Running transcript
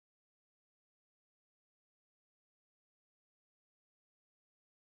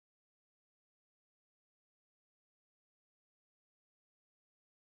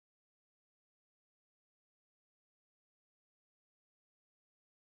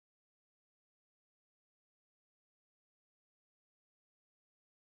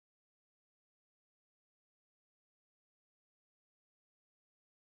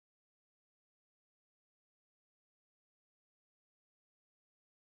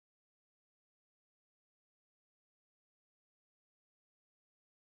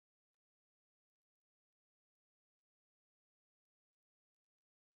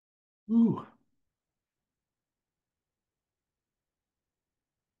Ooh.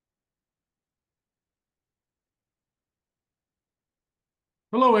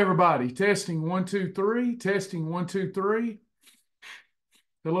 Hello, everybody. Testing one, two, three. Testing one, two, three.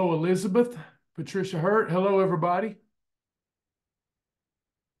 Hello, Elizabeth. Patricia Hurt. Hello, everybody.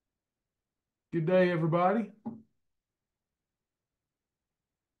 Good day, everybody.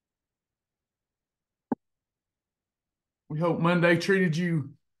 We hope Monday treated you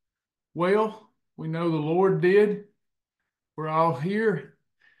well. We know the Lord did. We're all here.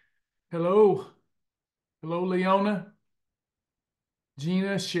 Hello. Hello, Leona,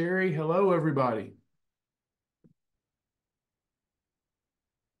 Gina, Sherry. Hello, everybody.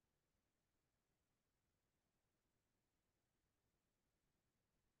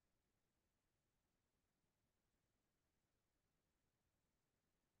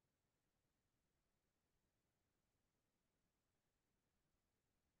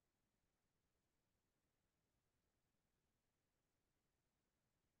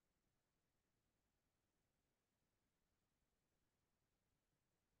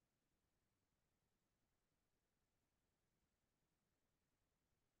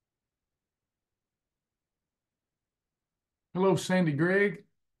 Hello, Sandy Gregg.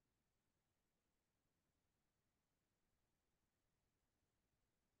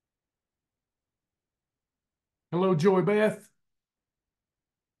 Hello, Joy Beth.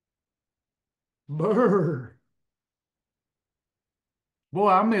 Brr. Boy,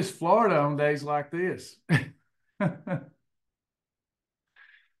 I miss Florida on days like this.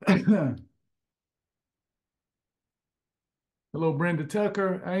 Hello, Brenda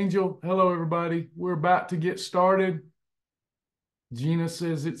Tucker, Angel. Hello, everybody. We're about to get started. Gina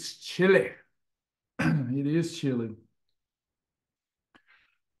says it's chilly. It is chilly.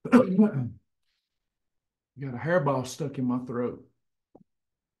 Got a hairball stuck in my throat,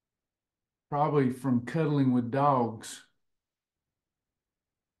 probably from cuddling with dogs.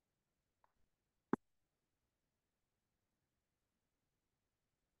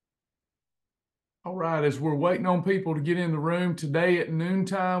 All right, as we're waiting on people to get in the room, today at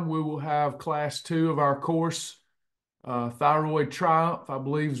noontime, we will have class 2 of our course, Thyroid Triumph, I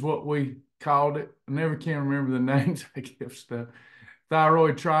believe is what we called it. I never can remember the names I give stuff.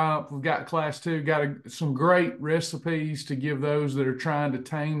 Thyroid Triumph. We've got class 2, got some great recipes to give those that are trying to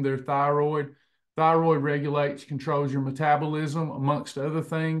tame their thyroid. Thyroid regulates, controls your metabolism, amongst other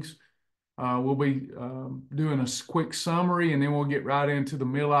things. We'll be doing a quick summary, and then we'll get right into the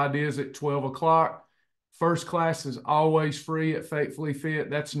meal ideas at 12 o'clock. First class is always free at Faithfully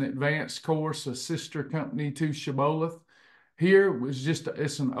Fit. That's an advanced course, a sister company to Shibboleth. Here was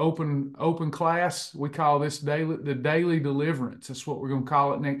it's an open class. We call this the Daily Deliverance. That's what we're going to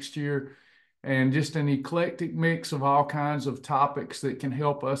call it next year. And just an eclectic mix of all kinds of topics that can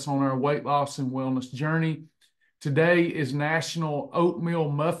help us on our weight loss and wellness journey. Today is National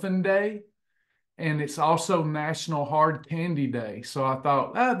Oatmeal Muffin Day, and it's also National Hard Candy Day. So I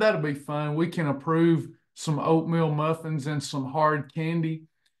thought, that'll be fun. We can approve some oatmeal muffins and some hard candy.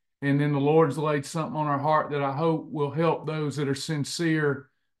 And then the Lord's laid something on our heart that I hope will help those that are sincere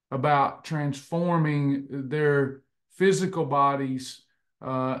about transforming their physical bodies in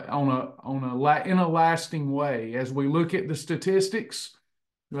a lasting way. As we look at the statistics,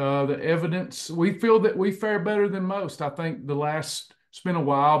 the evidence, we feel that we fare better than most. I think it's been a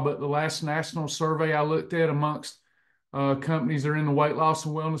while, but the last national survey I looked at amongst companies that are in the weight loss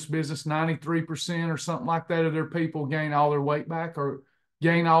and wellness business, 93% or something like that of their people gain all their weight back or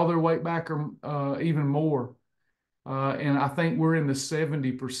even more. And I think we're in the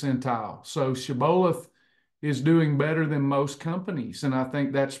 70 percentile. So Shibboleth is doing better than most companies. And I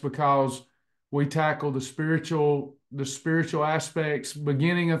think that's because we tackle the spiritual aspects,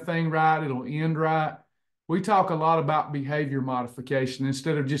 beginning a thing right, it'll end right. We talk a lot about behavior modification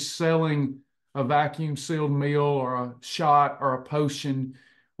instead of just selling a vacuum sealed meal or a shot or a potion.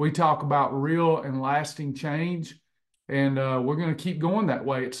 We talk about real and lasting change. And we're going to keep going that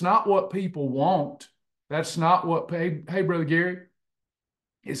way. It's not what people want. That's not hey, Brother Gary,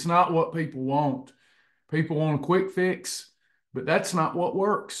 it's not what people want. People want a quick fix, but that's not what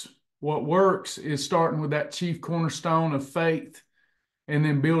works. What works is starting with that chief cornerstone of faith and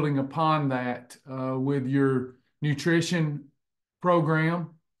then building upon that with your nutrition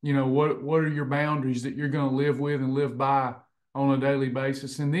program. You know, what are your boundaries that you're going to live with and live by on a daily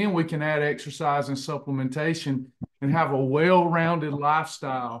basis? And then we can add exercise and supplementation and have a well-rounded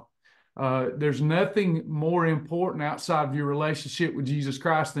lifestyle. There's nothing more important outside of your relationship with Jesus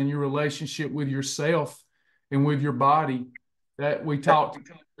Christ than your relationship with yourself and with your body that we talked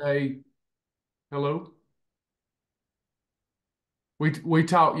today. Hello? We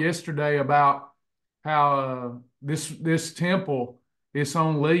talked yesterday about how this temple is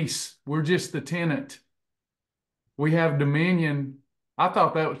on lease. We're just the tenant. We have dominion. I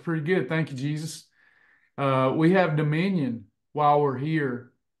thought that was pretty good. Thank you, Jesus. We have dominion while we're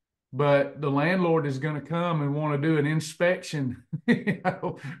here, but the landlord is going to come and want to do an inspection,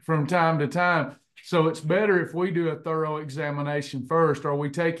 from time to time. So it's better if we do a thorough examination first. Are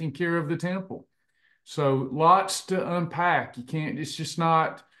we taking care of the temple? So lots to unpack. You can't, it's just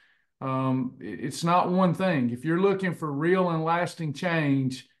not, it's not one thing. If you're looking for real and lasting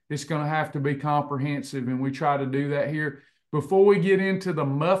change, it's going to have to be comprehensive. And we try to do that here. Before we get into the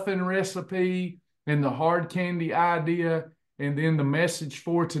muffin recipe and the hard candy idea, and then the message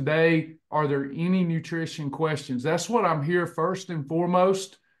for today, are there any nutrition questions? That's what I'm here first and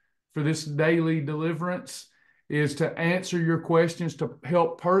foremost for this daily deliverance, is to answer your questions, to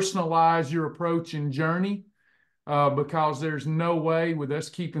help personalize your approach and journey, because there's no way with us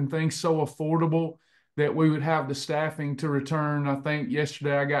keeping things so affordable that we would have the staffing to return. I think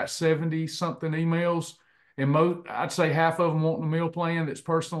yesterday I got 70 something emails, and I'd say half of them wanting a meal plan that's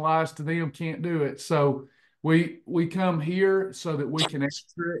personalized to them, can't do it. So we come here so that we can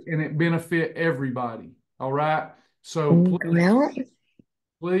answer it and it benefit everybody. All right. So Well,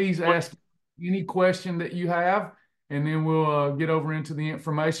 please ask any question that you have, and then we'll get over into the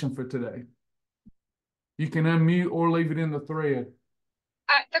information for today. You can unmute or leave it in the thread.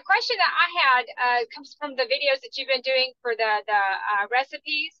 the question that I had comes from the videos that you've been doing for the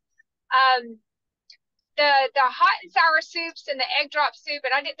recipes. Um, the hot and sour soups and the egg drop soup,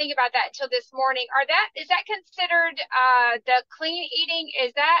 and I didn't think about that until this morning. Is that considered the clean eating?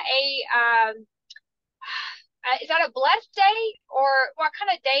 Is that a blessed day, or what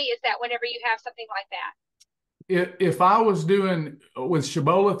kind of day is that whenever you have something like that? If I was doing with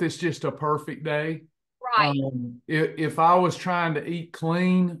Shibboleth, it's just a perfect day. Right. If I was trying to eat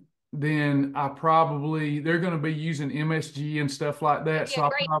clean, then they're going to be using MSG and stuff like that. Be a So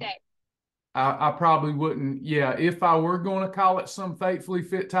great day. I probably wouldn't. Yeah, if I were going to call it some faithfully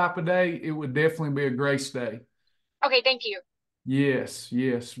fit type of day, it would definitely be a grace day. Okay, thank you. Yes,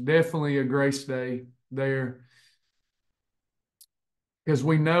 definitely a grace day there, because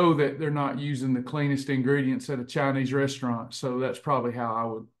we know that they're not using the cleanest ingredients at a Chinese restaurant. So that's probably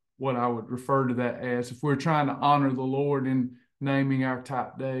what I would refer to that as if we're trying to honor the Lord in naming our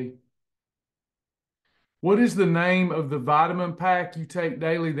type day. What is the name of the vitamin pack you take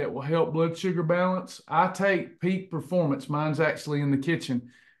daily that will help blood sugar balance? I take Peak Performance. Mine's actually in the kitchen.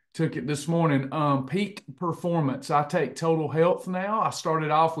 Took it this morning. Peak Performance. I take Total Health now. I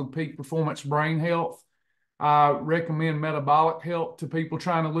started off with Peak Performance Brain Health. I recommend metabolic health to people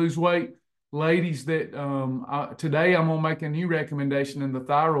trying to lose weight. Ladies, today I'm going to make a new recommendation in the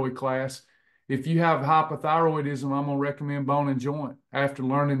thyroid class. If you have hypothyroidism, I'm going to recommend bone and joint. After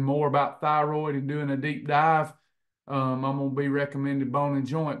learning more about thyroid and doing a deep dive, I'm going to be recommended bone and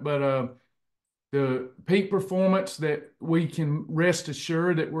joint. But the peak performance, that we can rest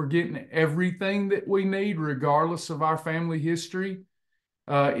assured that we're getting everything that we need, regardless of our family history,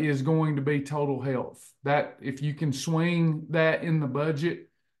 is going to be Total Health. That if you can swing that in the budget,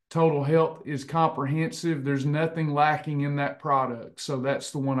 Total Health is comprehensive. There's nothing lacking in that product. So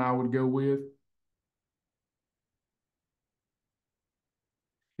that's the one I would go with.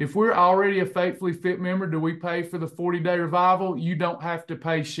 If we're already a Faithfully Fit member, do we pay for the 40-day revival? You don't have to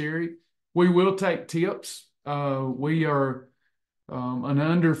pay, Sherry. We will take tips. We are an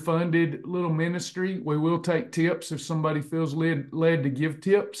underfunded little ministry. We will take tips if somebody feels led to give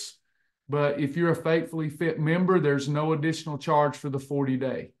tips. But if you're a Faithfully Fit member, there's no additional charge for the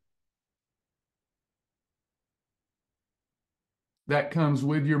 40-day. That comes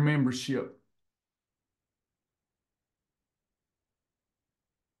with your membership.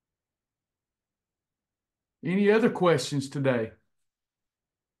 Any other questions today?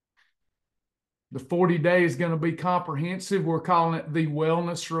 The 40-day is going to be comprehensive. We're calling it the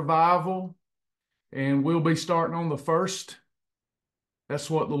Wellness Revival, and we'll be starting on the 1st. That's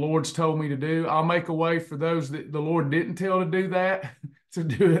what the Lord's told me to do. I'll make a way for those that the Lord didn't tell to do that to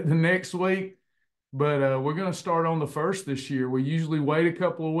do it the next week. But we're going to start on the 1st this year. We usually wait a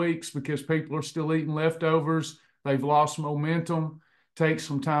couple of weeks because people are still eating leftovers. They've lost momentum. Takes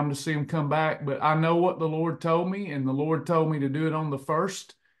some time to see them come back. But I know what the Lord told me, and the Lord told me to do it on the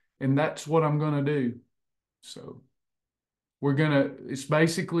 1st, and that's what I'm going to do. So it's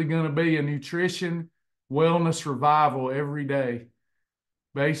basically going to be a nutrition wellness revival every day.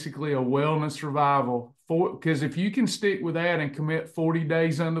 Basically a wellness revival, because if you can stick with that and commit 40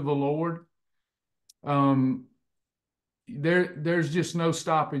 days under the Lord, there's just no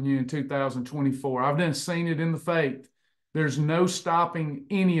stopping you in 2024. I've seen it in the faith. There's no stopping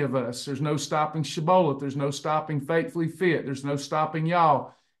any of us. There's no stopping Shibboleth. There's no stopping Faithfully Fit. There's no stopping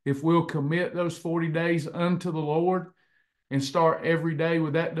y'all. If we'll commit those 40 days unto the Lord and start every day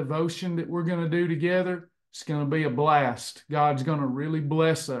with that devotion that we're going to do together, it's going to be a blast. God's going to really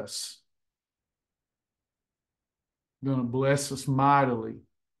bless us. Going to bless us mightily.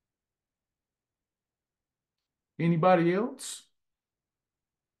 Anybody else?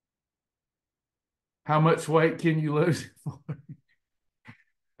 How much weight can you lose?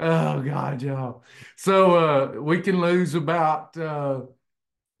 Oh God, y'all. So we can lose about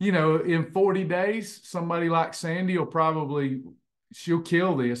in 40 days, somebody like Sandy will probably, she'll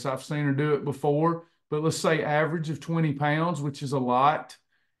kill this. I've seen her do it before, but let's say average of 20 pounds, which is a lot.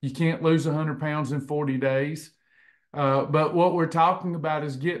 You can't lose 100 pounds in 40 days. But what we're talking about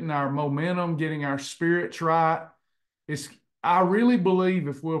is getting our momentum, getting our spirits right. I really believe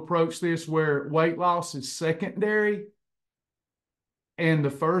if we approach this where weight loss is secondary and the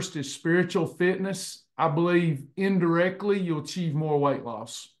first is spiritual fitness, I believe indirectly you'll achieve more weight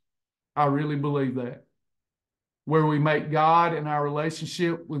loss. I really believe that. Where we make God and our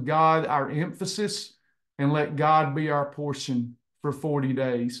relationship with God our emphasis and let God be our portion for 40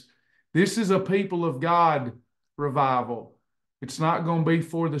 days. This is a people of God revival. It's not going to be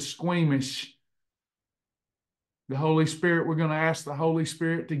for the squeamish. The Holy Spirit, we're going to ask the Holy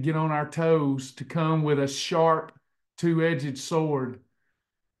Spirit to get on our toes, to come with a sharp, two-edged sword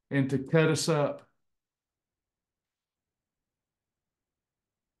and to cut us up.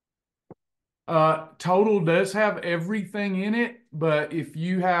 Total does have everything in it, but if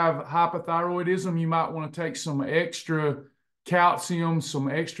you have hypothyroidism, you might want to take some extra calcium, some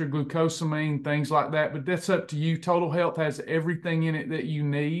extra glucosamine, things like that. But that's up to you. Total Health has everything in it that you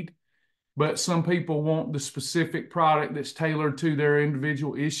need, but some people want the specific product that's tailored to their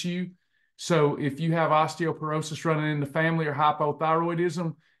individual issue. So if you have osteoporosis running in the family or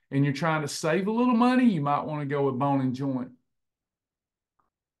hypothyroidism and you're trying to save a little money, you might want to go with Bone and Joint.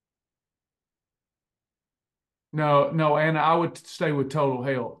 No, and I would stay with Total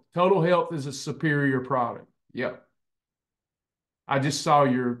Health. Total Health is a superior product. Yep. I just saw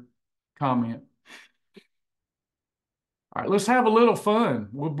your comment. All right, let's have a little fun.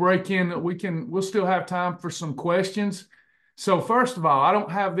 We'll break in. We'll still have time for some questions. So first of all, I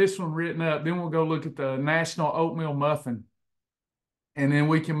don't have this one written up. Then we'll go look at the National Oatmeal Muffin. And then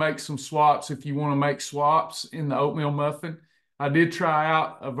we can make some swaps if you want to make swaps in the oatmeal muffin. I did try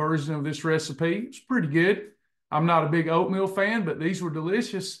out a version of this recipe. It's pretty good. I'm not a big oatmeal fan, but these were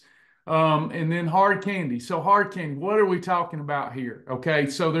delicious. And then hard candy. So hard candy, what are we talking about here? Okay,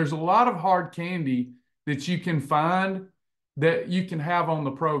 so there's a lot of hard candy that you can find that you can have on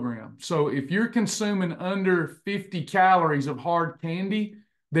the program. So if you're consuming under 50 calories of hard candy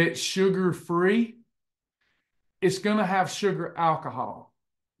that's sugar-free, it's going to have sugar alcohol.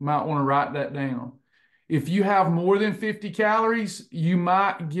 You might want to write that down. If you have more than 50 calories, you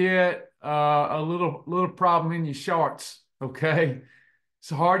might get a little problem in your shorts, okay?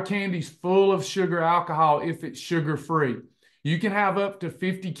 So hard candy's full of sugar alcohol if it's sugar-free. You can have up to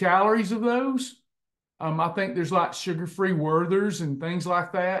 50 calories of those. I think there's like sugar-free Werthers and things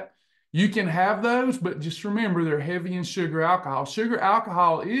like that. You can have those, but just remember they're heavy in sugar alcohol. Sugar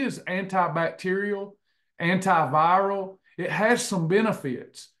alcohol is antibacterial, antiviral. It has some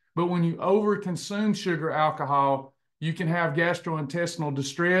benefits, but when you overconsume sugar alcohol, you can have gastrointestinal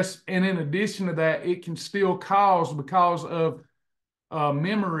distress. And in addition to that, it can still cause, because of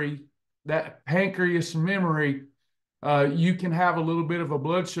memory, that pancreas memory, you can have a little bit of a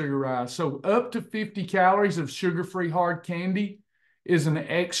blood sugar rise. So up to 50 calories of sugar-free hard candy is an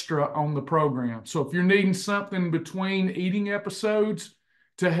extra on the program. So if you're needing something between eating episodes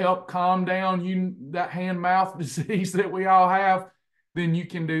to help calm down that hand-mouth disease that we all have, then you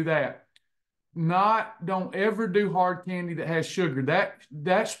can do that. Don't ever do hard candy that has sugar.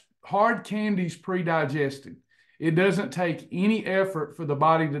 That's hard candy's pre-digested. It doesn't take any effort for the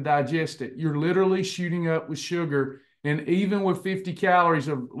body to digest it. You're literally shooting up with sugar. And even with 50 calories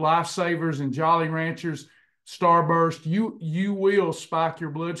of Lifesavers and Jolly Ranchers, Starburst, you will spike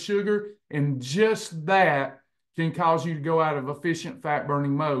your blood sugar. And just that can cause you to go out of efficient fat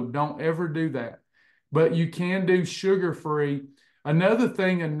burning mode. Don't ever do that. But you can do sugar-free. Another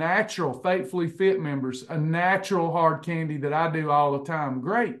thing, a natural, Faithfully Fit members, a natural hard candy that I do all the time,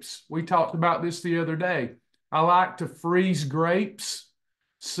 grapes. We talked about this the other day. I like to freeze grapes,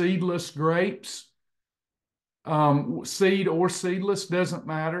 seedless grapes. Seed or seedless, doesn't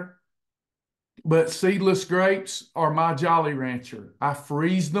matter. But seedless grapes are my Jolly Rancher. I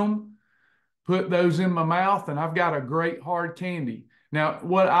freeze them, put those in my mouth, and I've got a great hard candy. Now,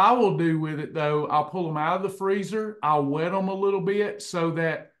 what I will do with it though, I'll pull them out of the freezer, I'll wet them a little bit so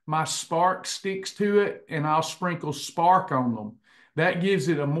that my spark sticks to it, and I'll sprinkle spark on them. That gives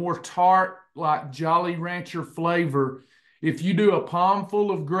it a more tart, like Jolly Rancher flavor. If you do a palm full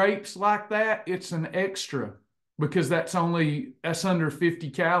of grapes like that, it's an extra because that's under 50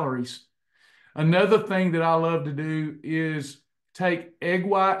 calories. Another thing that I love to do is take Egg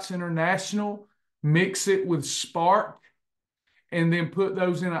Whites International, mix it with Spark, and then put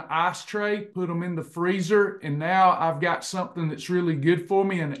those in an ice tray, put them in the freezer. And now I've got something that's really good for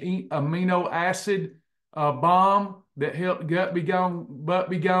me, an amino acid bomb that helps gut be gone, butt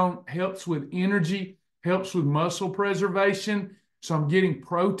be gone, helps with energy, helps with muscle preservation. So I'm getting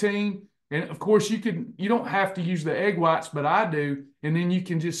protein. And of course, you don't have to use the egg whites, but I do. And then you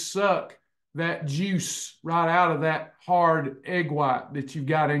can just suck that juice right out of that hard egg white that you've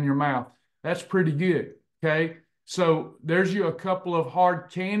got in your mouth. That's pretty good. Okay. So there's you a couple of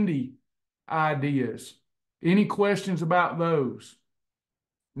hard candy ideas. Any questions about those?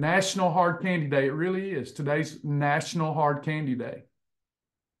 National Hard Candy Day. It really is. Today's National Hard Candy Day.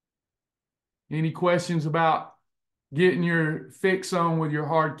 Any questions about getting your fix on with your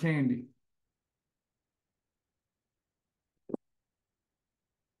hard candy?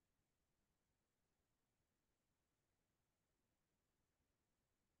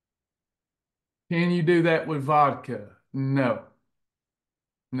 Can you do that with vodka? No.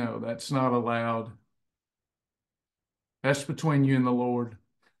 No, that's not allowed. That's between you and the Lord.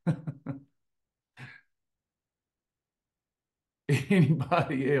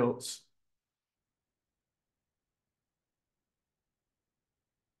 Anybody else?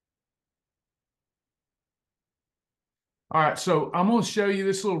 All right, so I'm going to show you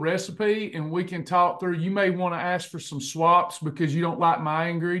this little recipe and we can talk through. You may want to ask for some swaps because you don't like my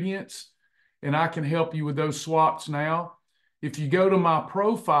ingredients, and I can help you with those swaps now. If you go to my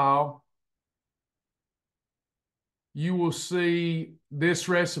profile, you will see this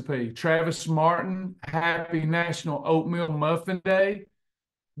recipe, Travis Martin, Happy National Oatmeal Muffin Day.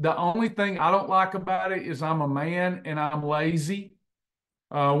 The only thing I don't like about it is I'm a man and I'm lazy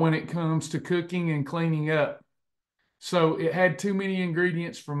when it comes to cooking and cleaning up. So it had too many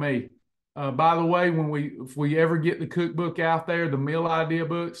ingredients for me. By the way, if we ever get the cookbook out there, the meal idea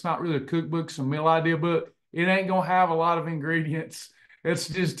book, it's not really a cookbook, it's a meal idea book. It ain't gonna have a lot of ingredients. It's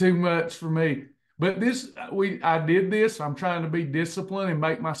just too much for me. But I did this. I'm trying to be disciplined and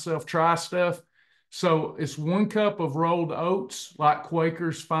make myself try stuff. So it's 1 cup of rolled oats, like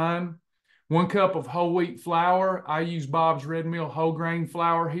Quaker's Fine. 1 cup of whole wheat flour. I use Bob's Red Mill whole grain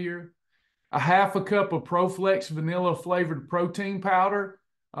flour here. A 1/2 cup of ProFlex vanilla flavored protein powder.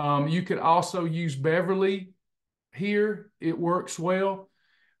 You could also use Beverly here. It works well.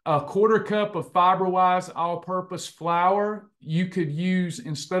 A 1/4 cup of FiberWise all-purpose flour. You could use,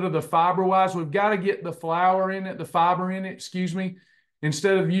 instead of the FiberWise, we've got to get the flour in it, the fiber in it, excuse me.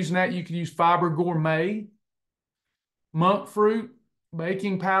 Instead of using that, you could use Fiber Gourmet. Monk fruit,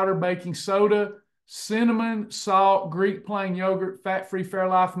 baking powder, baking soda, cinnamon, salt, Greek plain yogurt, fat-free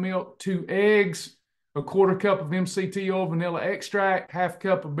Fairlife milk, 2 eggs, a 1/4 cup of MCT oil, vanilla extract, 1/2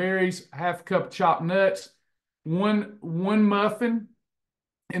 cup of berries, 1/2 cup of chopped nuts, one muffin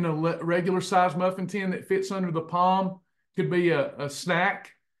in a regular size muffin tin that fits under the palm. Could be a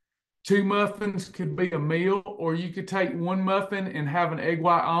snack. 2 muffins could be a meal, or you could take 1 muffin and have an egg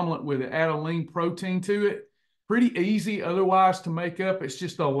white omelet with it, add a lean protein to it. Pretty easy otherwise to make up. It's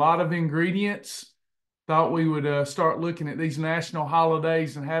just a lot of ingredients. Thought we would start looking at these national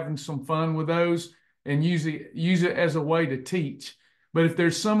holidays and having some fun with those, and use it as a way to teach. But if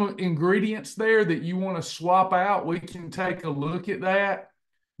there's some ingredients there that you want to swap out, we can take a look at that.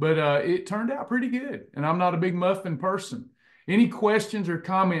 But it turned out pretty good, and I'm not a big muffin person. Any questions or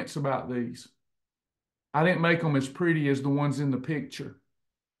comments about these? I didn't make them as pretty as the ones in the picture.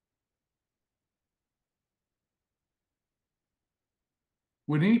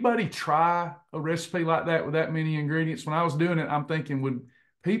 Would anybody try a recipe like that with that many ingredients? When I was doing it, I'm thinking, would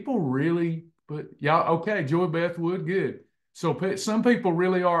people really put, y'all, okay, Joy Beth would, good. So some people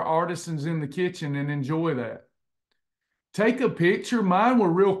really are artisans in the kitchen and enjoy that. Take a picture. Mine were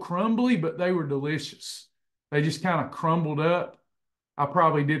real crumbly, but they were delicious. They just kind of crumbled up. I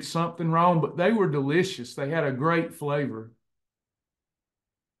probably did something wrong, but they were delicious. They had a great flavor.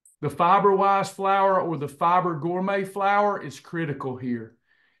 The FiberWise flour or the Fiber Gourmet flour is critical here.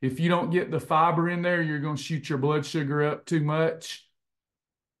 If you don't get the fiber in there, you're going to shoot your blood sugar up too much.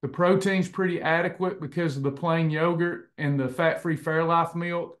 The protein's pretty adequate because of the plain yogurt and the fat-free Fairlife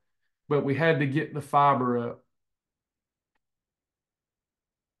milk, but we had to get the fiber up.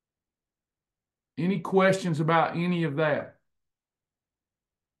 Any questions about any of that?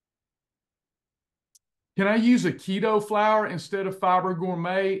 Can I use a keto flour instead of Fiber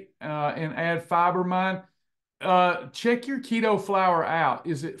Gourmet and add fiber mine? Check your keto flour out.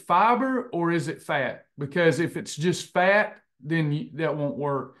 Is it fiber or is it fat? Because if it's just fat, then that won't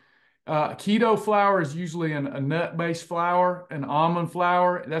work. Keto flour is usually a nut-based flour, an almond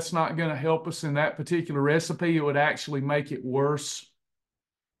flour. That's not going to help us in that particular recipe. It would actually make it worse.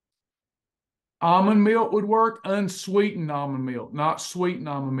 Almond milk would work, unsweetened almond milk, not sweetened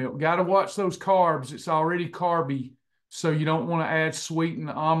almond milk. Got to watch those carbs. It's already carby, so you don't want to add sweetened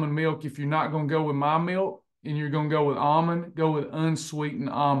almond milk if you're not going to go with my milk and you're going to go with almond, go with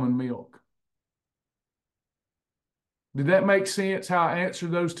unsweetened almond milk. Did that make sense how I answered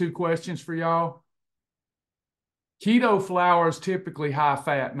those two questions for y'all? Keto flour is typically high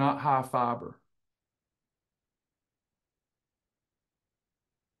fat, not high fiber.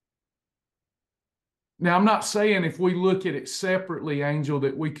 Now, I'm not saying if we look at it separately, Angel,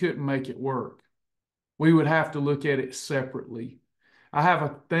 that we couldn't make it work. We would have to look at it separately. I have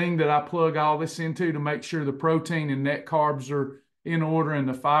a thing that I plug all this into to make sure the protein and net carbs are in order and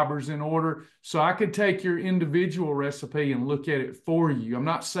the fibers in order. So I could take your individual recipe and look at it for you. I'm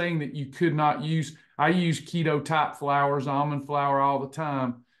not saying that you could not use, I use keto type flours, almond flour all the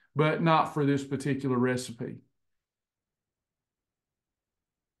time, but not for this particular recipe.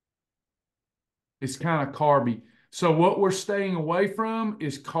 It's kind of carby. So what we're staying away from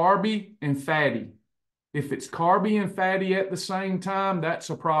is carby and fatty. If it's carby and fatty at the same time,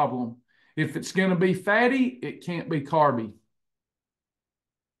 that's a problem. If it's going to be fatty, it can't be carby.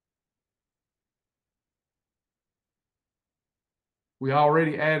 We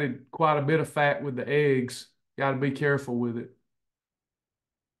already added quite a bit of fat with the eggs. Got to be careful with it.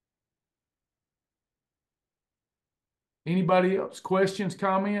 Anybody else? Questions,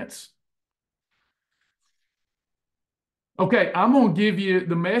 comments? Okay, I'm going to give you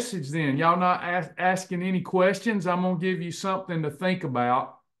the message then. Y'all not asking any questions. I'm going to give you something to think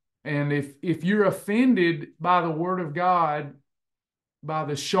about. And if you're offended by the word of God, by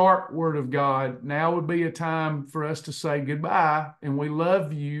the sharp word of God, now would be a time for us to say goodbye, and we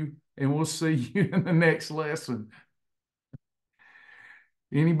love you, and we'll see you in the next lesson.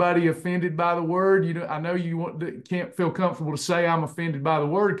 Anybody offended by the word? I know can't feel comfortable to say I'm offended by the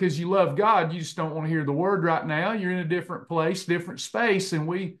word because you love God. You just don't want to hear the word right now. You're in a different place, different space, and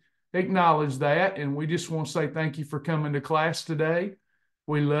we acknowledge that. And we just want to say thank you for coming to class today.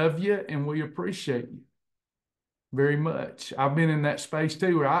 We love you and we appreciate you very much. I've been in that space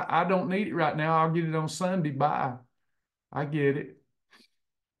too where I don't need it right now. I'll get it on Sunday. Bye. I get it.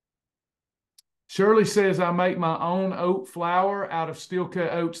 Shirley says, I make my own oat flour out of steel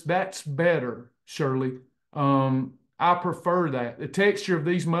cut oats. That's better, Shirley. I prefer that. The texture of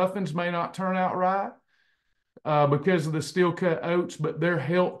these muffins may not turn out right because of the steel cut oats, but they're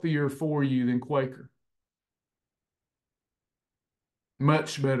healthier for you than Quaker.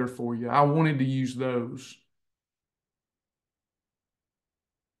 Much better for you. I wanted to use those.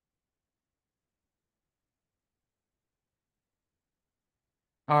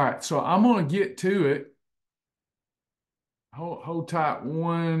 All right, so I'm going to get to it. Hold tight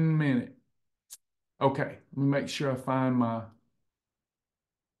 1 minute. Okay, let me make sure I find my...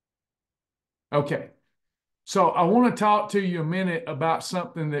 Okay, so I want to talk to you a minute about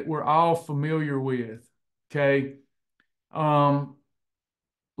something that we're all familiar with, okay?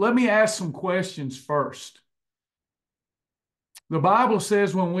 Let me ask some questions first. The Bible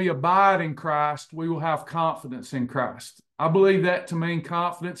says when we abide in Christ, we will have confidence in Christ. I believe that to mean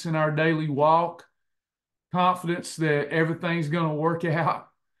confidence in our daily walk, confidence that everything's going to work out,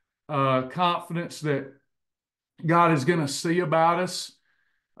 confidence that God is going to see about us.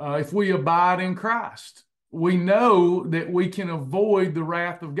 If we abide in Christ, we know that we can avoid the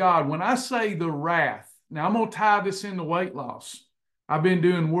wrath of God. When I say the wrath, now I'm going to tie this into weight loss. I've been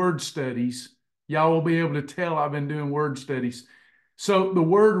doing word studies. Y'all will be able to tell I've been doing word studies. So the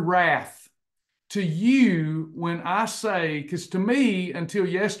word wrath, to you, when I say, because to me, until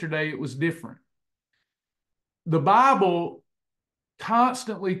yesterday, it was different. The Bible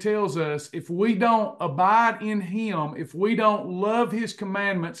constantly tells us if we don't abide in him, if we don't love his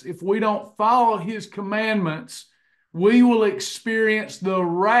commandments, if we don't follow his commandments, we will experience the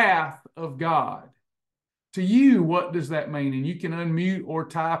wrath of God. To you, what does that mean? And you can unmute or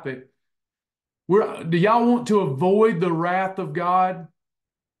type it. Do y'all want to avoid the wrath of God?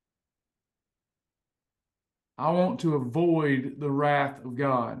 I want to avoid the wrath of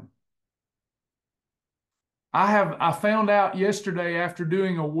God. I found out yesterday after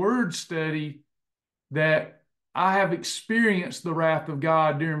doing a word study that I have experienced the wrath of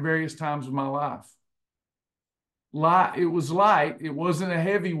God during various times of my life. It was light. It wasn't a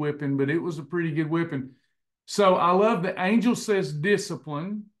heavy whipping, but it was a pretty good whipping. So I love the angel says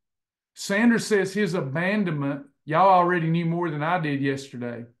discipline. Sandra says his abandonment. Y'all already knew more than I did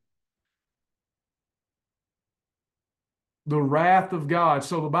yesterday. The wrath of God.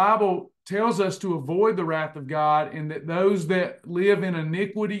 So the Bible tells us to avoid the wrath of God, and that those that live in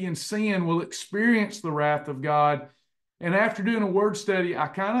iniquity and sin will experience the wrath of God. And after doing a word study, I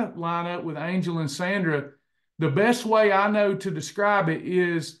kind of line up with Angel and Sandra. The best way I know to describe it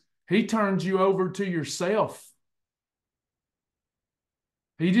is he turns you over to yourself.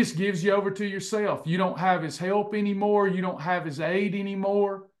 He just gives you over to yourself. You don't have his help anymore. You don't have his aid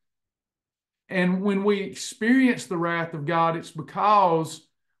anymore. And when we experience the wrath of God, it's because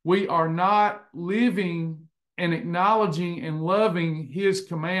we are not living and acknowledging and loving his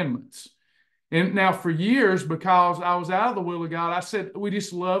commandments. And now for years, because I was out of the will of God, I said, we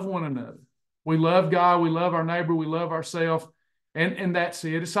just love one another. We love God. We love our neighbor. We love ourselves. And that's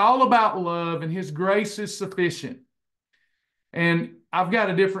it. It's all about love, and his grace is sufficient. And I've got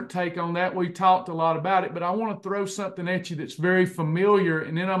a different take on that. We talked a lot about it, but I want to throw something at you that's very familiar,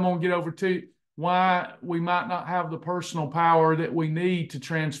 and then I'm going to get over to why we might not have the personal power that we need to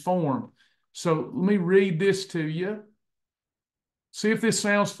transform. So let me read this to you. See if this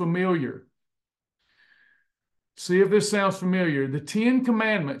sounds familiar. See if this sounds familiar. The 10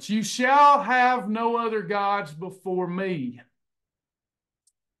 Commandments. You shall have no other gods before me.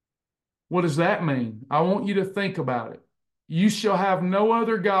 What does that mean? I want you to think about it. You shall have no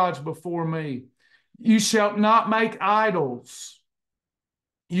other gods before me. You shall not make idols.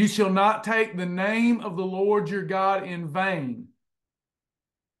 You shall not take the name of the Lord your God in vain.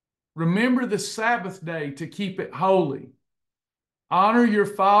 Remember the Sabbath day to keep it holy. Honor your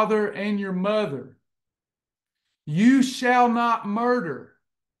father and your mother. You shall not murder.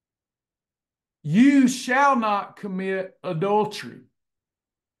 You shall not commit adultery.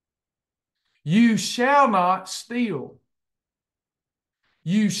 You shall not steal.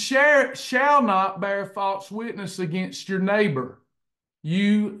 You shall not bear false witness against your neighbor.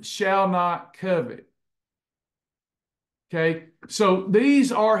 You shall not covet. Okay, so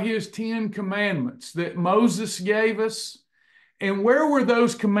these are his 10 commandments that Moses gave us. And where were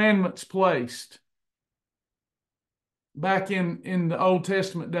those commandments placed? Back in the Old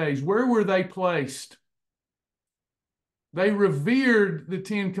Testament days, where were they placed? They revered the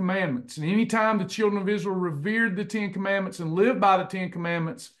 10 commandments. And anytime the children of Israel revered the 10 commandments and lived by the 10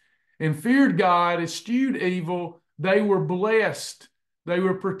 commandments and feared God, eschewed evil, they were blessed. They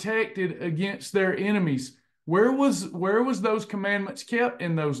were protected against their enemies. Where was those commandments kept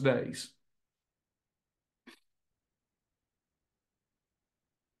in those days?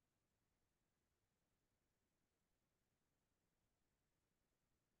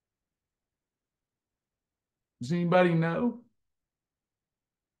 Does anybody know?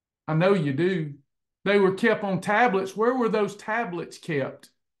 I know you do. They were kept on tablets. Where were those tablets kept?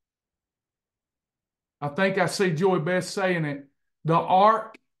 I think I see Joy Beth saying it. The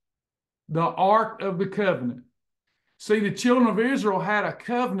ark of the covenant. See, the children of Israel had a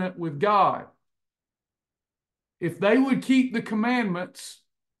covenant with God. If they would keep the commandments,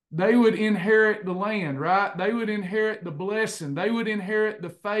 they would inherit the land, right? They would inherit the blessing. They would inherit the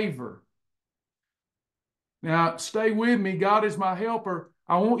favor. Now, stay with me. God is my helper.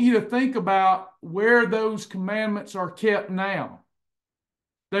 I want you to think about where those commandments are kept now.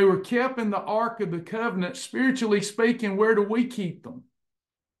 They were kept in the Ark of the Covenant. Spiritually speaking, where do we keep them?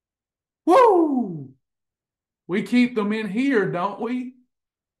 Woo! We keep them in here, don't we?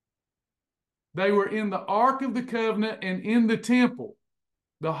 They were in the Ark of the Covenant and in the temple.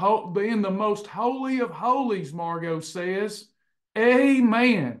 In the most holy of holies, Margot says.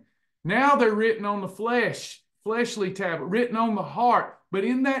 Amen. Now they're written on the fleshly tablet, written on the heart. But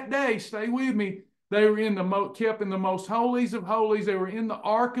in that day, stay with me, they were kept in the most holies of holies. They were in the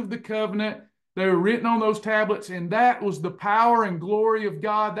Ark of the Covenant. They were written on those tablets, and that was the power and glory of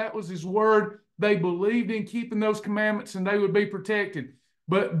God. That was his word. They believed in keeping those commandments, and they would be protected.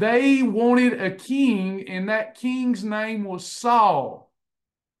 But they wanted a king, and that king's name was Saul.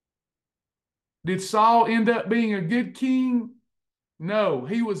 Did Saul end up being a good king? No,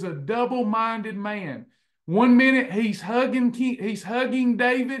 he was a double-minded man. One minute he's hugging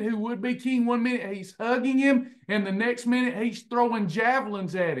David, who would be king. One minute he's hugging him, and the next minute he's throwing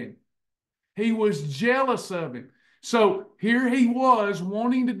javelins at him. He was jealous of him. So here he was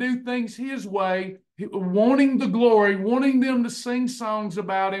wanting to do things his way, wanting the glory, wanting them to sing songs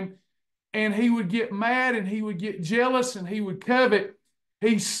about him, and he would get mad and he would get jealous and he would covet.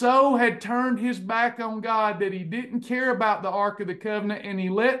 He so had turned his back on God that he didn't care about the Ark of the Covenant, and he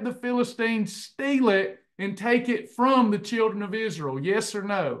let the Philistines steal it and take it from the children of Israel. Yes or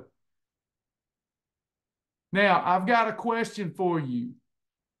no? Now, I've got a question for you.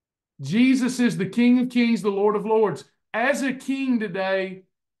 Jesus is the King of Kings, the Lord of Lords. As a king today,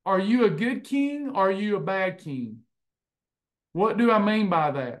 are you a good king or are you a bad king? What do I mean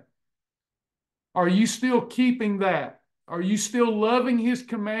by that? Are you still keeping that? Are you still loving his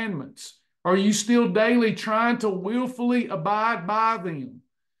commandments? Are you still daily trying to willfully abide by them?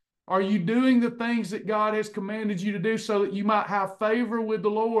 Are you doing the things that God has commanded you to do so that you might have favor with the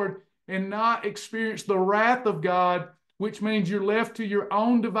Lord and not experience the wrath of God, which means you're left to your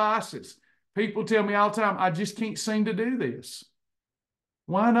own devices? People tell me all the time, I just can't seem to do this.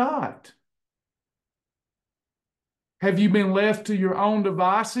 Why not? Have you been left to your own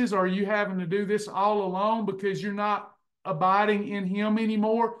devices? Or are you having to do this all alone because you're not abiding in him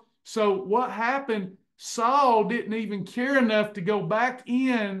anymore? So what happened? Saul didn't even care enough to go back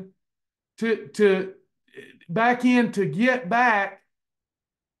in to get back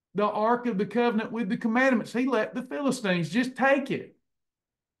the Ark of the Covenant with the commandments. He let the Philistines just take it.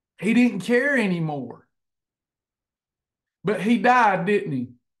 He didn't care anymore. But he died, didn't he?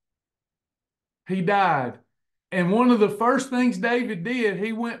 He died. And one of the first things David did,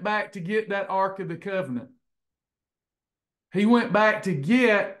 he went back to get that Ark of the Covenant. He went back to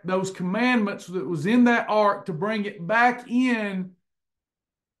get those commandments that was in that ark to bring it back in,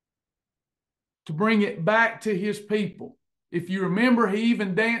 to bring it back to his people. If you remember, he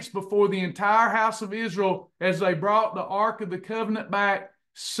even danced before the entire house of Israel as they brought the Ark of the Covenant back,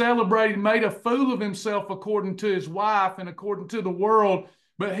 celebrated, made a fool of himself according to his wife and according to the world.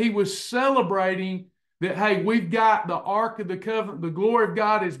 But he was celebrating that, hey, we've got the Ark of the Covenant. The glory of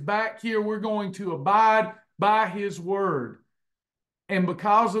God is back here. We're going to abide by his word. And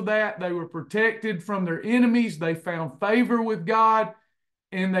because of that, they were protected from their enemies. They found favor with God,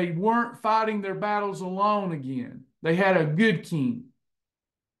 and they weren't fighting their battles alone again. They had a good king.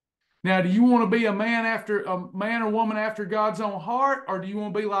 Now, do you want to be a man or woman after God's own heart, or do you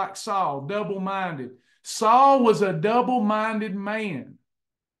want to be like Saul, double-minded? Saul was a double-minded man.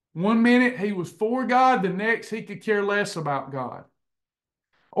 One minute he was for God, the next he could care less about God.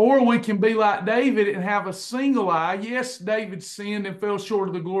 Or we can be like David and have a single eye. Yes, David sinned and fell short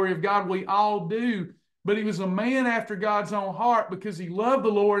of the glory of God. We all do. But he was a man after God's own heart because he loved the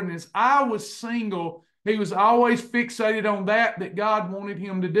Lord, and his eye was single. He was always fixated on that God wanted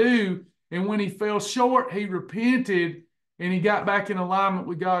him to do. And when he fell short, he repented and he got back in alignment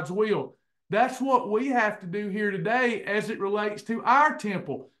with God's will. That's what we have to do here today as it relates to our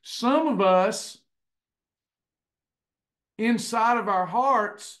temple. Some of us, inside of our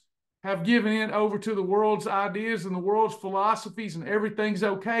hearts, have given in over to the world's ideas and the world's philosophies, and everything's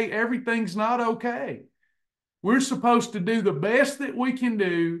okay. Everything's not okay. We're supposed to do the best that we can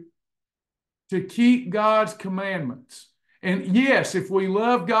do to keep God's commandments. And yes, if we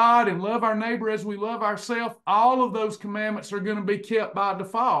love God and love our neighbor as we love ourselves, all of those commandments are going to be kept by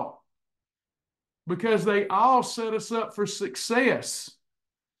default because they all set us up for success.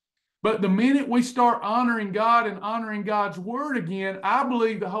 But the minute we start honoring God and honoring God's word again, I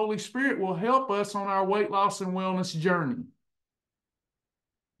believe the Holy Spirit will help us on our weight loss and wellness journey.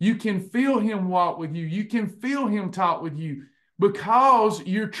 You can feel him walk with you. You can feel him talk with you because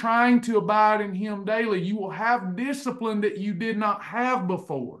you're trying to abide in him daily. You will have discipline that you did not have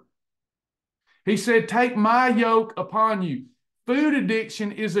before. He said, take my yoke upon you. Food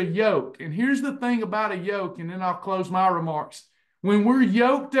addiction is a yoke. And here's the thing about a yoke, and then I'll close my remarks. When we're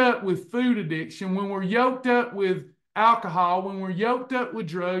yoked up with food addiction, when we're yoked up with alcohol, when we're yoked up with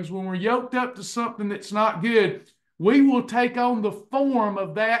drugs, when we're yoked up to something that's not good, we will take on the form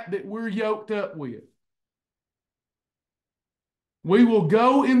of that we're yoked up with. We will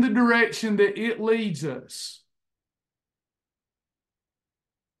go in the direction that it leads us.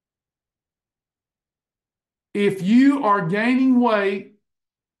 If you are gaining weight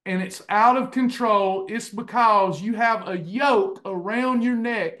and it's out of control, it's because you have a yoke around your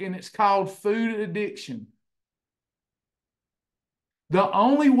neck, and it's called food addiction. The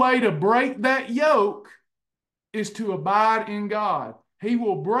only way to break that yoke is to abide in God. He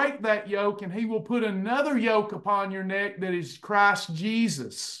will break that yoke, and he will put another yoke upon your neck that is Christ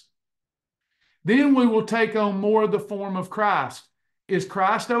Jesus. Then we will take on more of the form of Christ. Is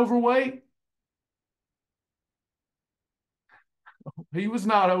Christ overweight? He was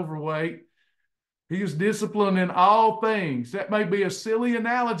not overweight. He was disciplined in all things. That may be a silly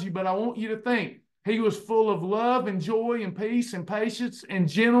analogy, but I want you to think. He was full of love and joy and peace and patience and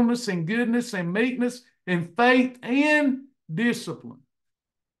gentleness and goodness and meekness and faith and discipline.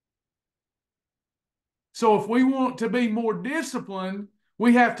 So if we want to be more disciplined,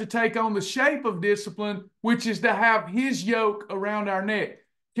 we have to take on the shape of discipline, which is to have his yoke around our neck.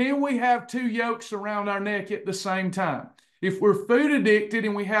 Can we have two yokes around our neck at the same time? If we're food addicted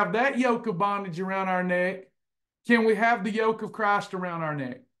and we have that yoke of bondage around our neck, can we have the yoke of Christ around our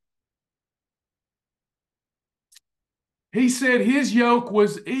neck? He said his yoke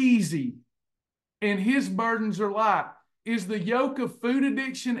was easy and his burdens are light. Is the yoke of food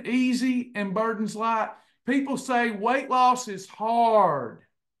addiction easy and burdens light? People say weight loss is hard.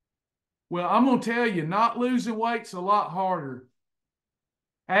 Well, I'm going to tell you, not losing weight's a lot harder.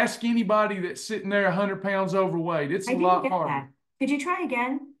 Ask anybody that's sitting there 100 pounds overweight. It's a lot harder. That. Could you try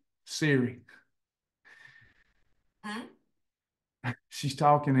again? Siri. Huh? She's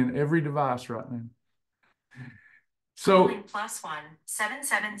talking in every device right now. So calling +1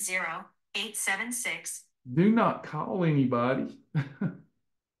 770 876. Do not call anybody.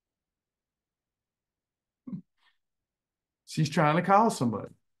 She's trying to call somebody.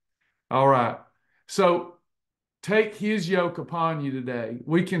 All right. So take his yoke upon you today.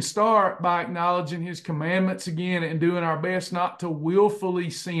 We can start by acknowledging his commandments again and doing our best not to willfully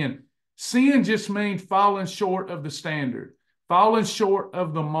sin. Sin just means falling short of the standard, falling short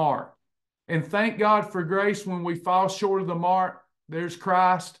of the mark. And thank God for grace when we fall short of the mark. There's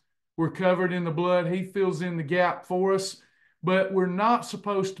Christ. We're covered in the blood. He fills in the gap for us. But we're not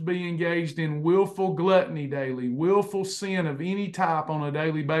supposed to be engaged in willful gluttony daily, willful sin of any type on a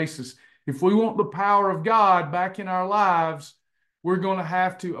daily basis. If we want the power of God back in our lives, we're going to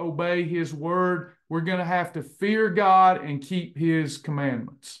have to obey his word. We're going to have to fear God and keep his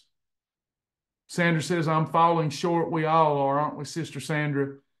commandments. Sandra says, I'm falling short. We all are, aren't we, Sister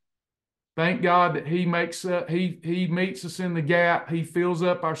Sandra? Thank God that he meets us in the gap. He fills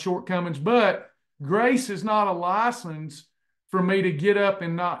up our shortcomings. But grace is not a license for me to get up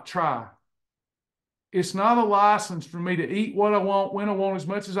and not try. It's not a license for me to eat what I want, when I want, as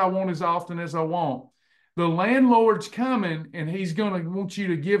much as I want, as often as I want. The landlord's coming and he's going to want you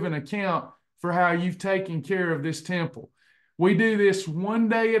to give an account for how you've taken care of this temple. We do this one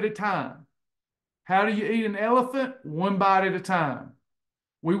day at a time. How do you eat an elephant? One bite at a time.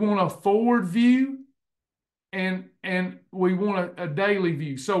 We want a forward view and we want a daily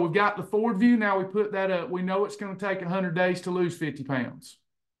view. So we've got the forward view. Now we put that up. We know it's going to take 100 days to lose 50 pounds.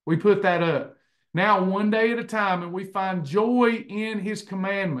 We put that up. Now one day at a time, and we find joy in his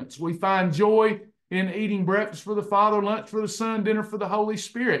commandments. We find joy in eating breakfast for the Father, lunch for the Son, dinner for the Holy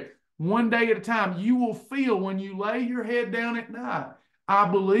Spirit. One day at a time. You will feel when you lay your head down at night, I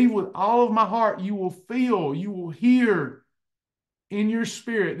believe with all of my heart, you will feel, you will hear in your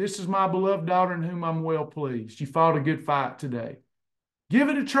spirit, this is my beloved daughter in whom I'm well pleased. You fought a good fight today. Give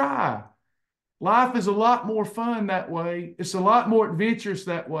it a try. Life is a lot more fun that way. It's a lot more adventurous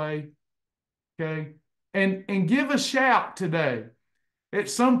that way. Okay? And give a shout today. At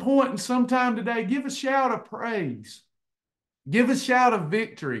some point and sometime today, give a shout of praise. Give a shout of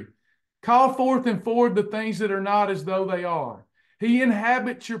victory. Call forth and forward the things that are not as though they are. He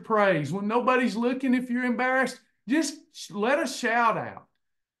inhabits your praise. When nobody's looking, if you're embarrassed, just let us shout out.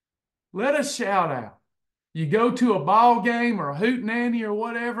 Let us shout out. You go to a ball game or a hootenanny or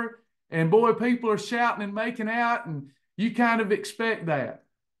whatever, and boy, people are shouting and making out, and you kind of expect that.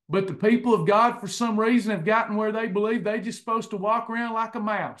 But the people of God, for some reason, have gotten where they believe they're just supposed to walk around like a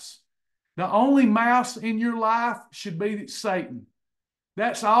mouse. The only mouse in your life should be Satan.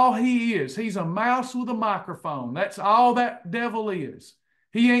 That's all he is. He's a mouse with a microphone. That's all that devil is.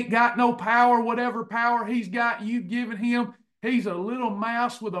 He ain't got no power. Whatever power he's got, you've given him. He's a little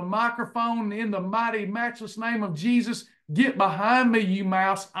mouse with a microphone. In the mighty, matchless name of Jesus, get behind me, you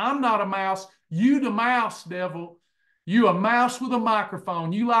mouse. I'm not a mouse. You the mouse, devil. You a mouse with a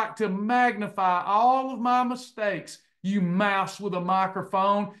microphone. You like to magnify all of my mistakes. You mouse with a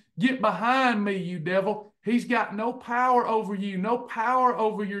microphone. Get behind me, you devil. He's got no power over you, no power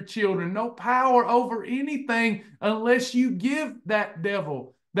over your children, no power over anything unless you give that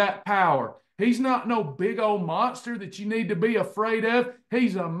devil that power. He's not no big old monster that you need to be afraid of.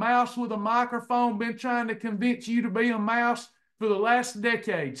 He's a mouse with a microphone, been trying to convince you to be a mouse for the last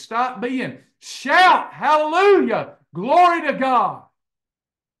decade. Stop being. Shout, hallelujah, glory to God.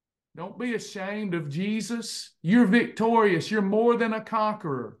 Don't be ashamed of Jesus. You're victorious. You're more than a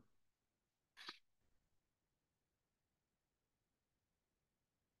conqueror.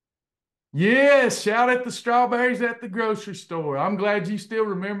 Yes, shout at the strawberries at the grocery store. I'm glad you still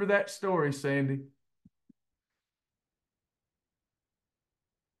remember that story, Sandy.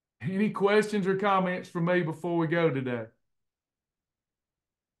 Any questions or comments for me before we go today?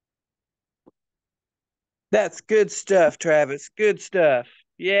 That's good stuff, Travis. Good stuff.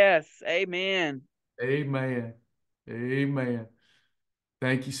 Yes, amen. Amen. Amen.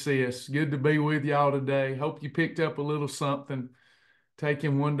 Thank you, sis. Good to be with y'all today. Hope you picked up a little something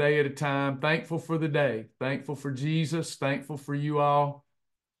taking one day at a time. Thankful for the day. Thankful for Jesus. Thankful for you all.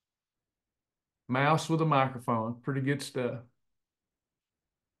 Mouse with a microphone. Pretty good stuff.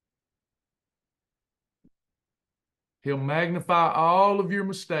 He'll magnify all of your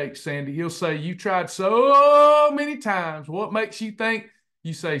mistakes, Sandy. He'll say, you tried so many times. What makes you think?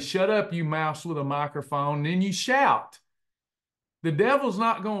 You say, shut up, you mouse with a microphone. And then you shout. The devil's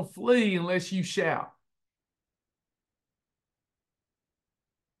not going to flee unless you shout.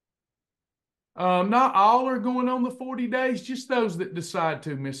 Not all are going on the 40 days, just those that decide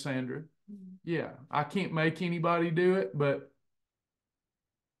to, Miss Sandra. Yeah, I can't make anybody do it, but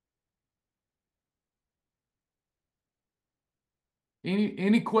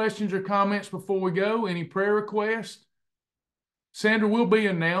any questions or comments before we go? Any prayer requests? Sandra, we'll be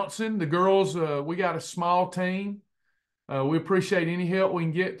announcing the girls. We got a small team. We appreciate any help we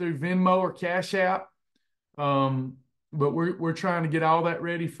can get through Venmo or Cash App. But we're trying to get all that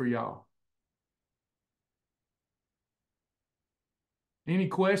ready for y'all. Any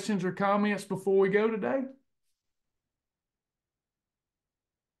questions or comments before we go today?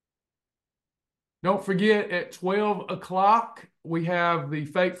 Don't forget, at 12 o'clock, we have the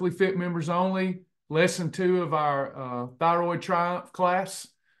Faithfully Fit members only lesson 2 of our Thyroid Triumph class.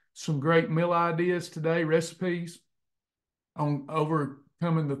 Some great meal ideas today, recipes on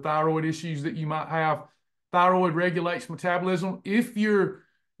overcoming the thyroid issues that you might have. Thyroid regulates metabolism. If you're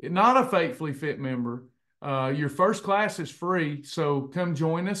not a Faithfully Fit member, your first class is free, so come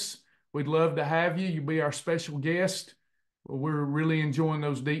join us. We'd love to have you. You'll be our special guest. We're really enjoying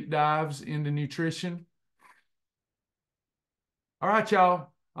those deep dives into nutrition. All right, y'all.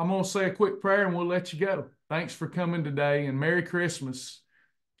 I'm going to say a quick prayer and we'll let you go. Thanks for coming today, and Merry Christmas.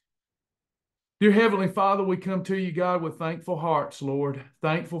 Dear Heavenly Father, we come to you, God, with thankful hearts, Lord.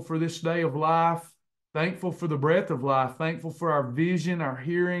 Thankful for this day of life. Thankful for the breath of life. Thankful for our vision, our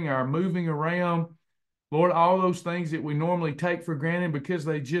hearing, our moving around. Lord, all those things that we normally take for granted because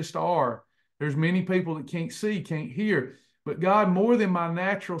they just are. There's many people that can't see, can't hear. But God, more than my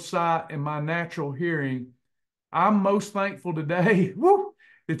natural sight and my natural hearing, I'm most thankful today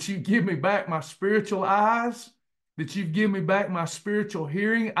that you give me back my spiritual eyes, that you've given me back my spiritual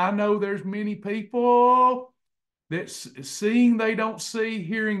hearing. I know there's many people that seeing they don't see,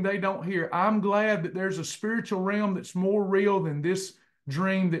 hearing they don't hear. I'm glad that there's a spiritual realm that's more real than this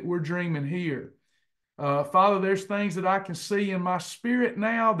dream that we're dreaming here. Father, there's things that I can see in my spirit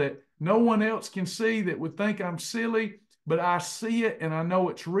now that no one else can see that would think I'm silly, but I see it and I know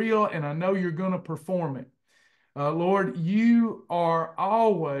it's real and I know you're going to perform it. Lord, you are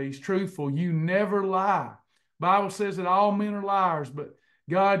always truthful. You never lie. Bible says that all men are liars, but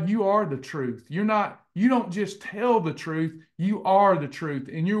God, you are the truth. You don't just tell the truth, you are the truth.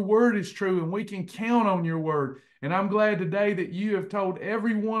 And your word is true, and we can count on your word. And I'm glad today that you have told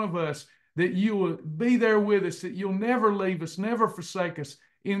every one of us that you will be there with us, that you'll never leave us, never forsake us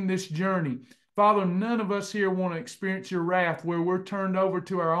in this journey. Father, none of us here want to experience your wrath where we're turned over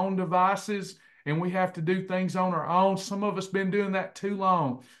to our own devices and we have to do things on our own. Some of us been doing that too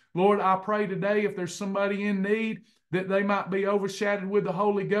long. Lord, I pray today if there's somebody in need, that they might be overshadowed with the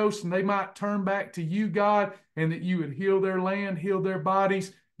Holy Ghost and they might turn back to you, God, and that you would heal their land, heal their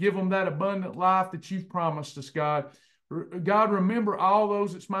bodies, give them that abundant life that you've promised us, God. God, remember all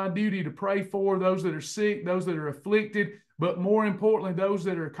those it's my duty to pray for, those that are sick, those that are afflicted, but more importantly, those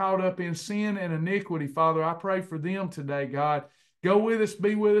that are caught up in sin and iniquity. Father, I pray for them today, God. Go with us,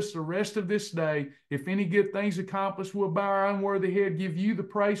 be with us the rest of this day. If any good things accomplished, we'll bow our unworthy head, give you the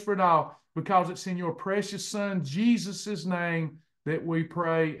praise for it all, because it's in your precious Son, Jesus' name, that we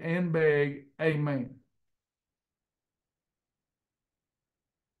pray and beg. Amen.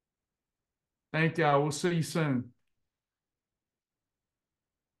 Thank y'all. We'll see you soon.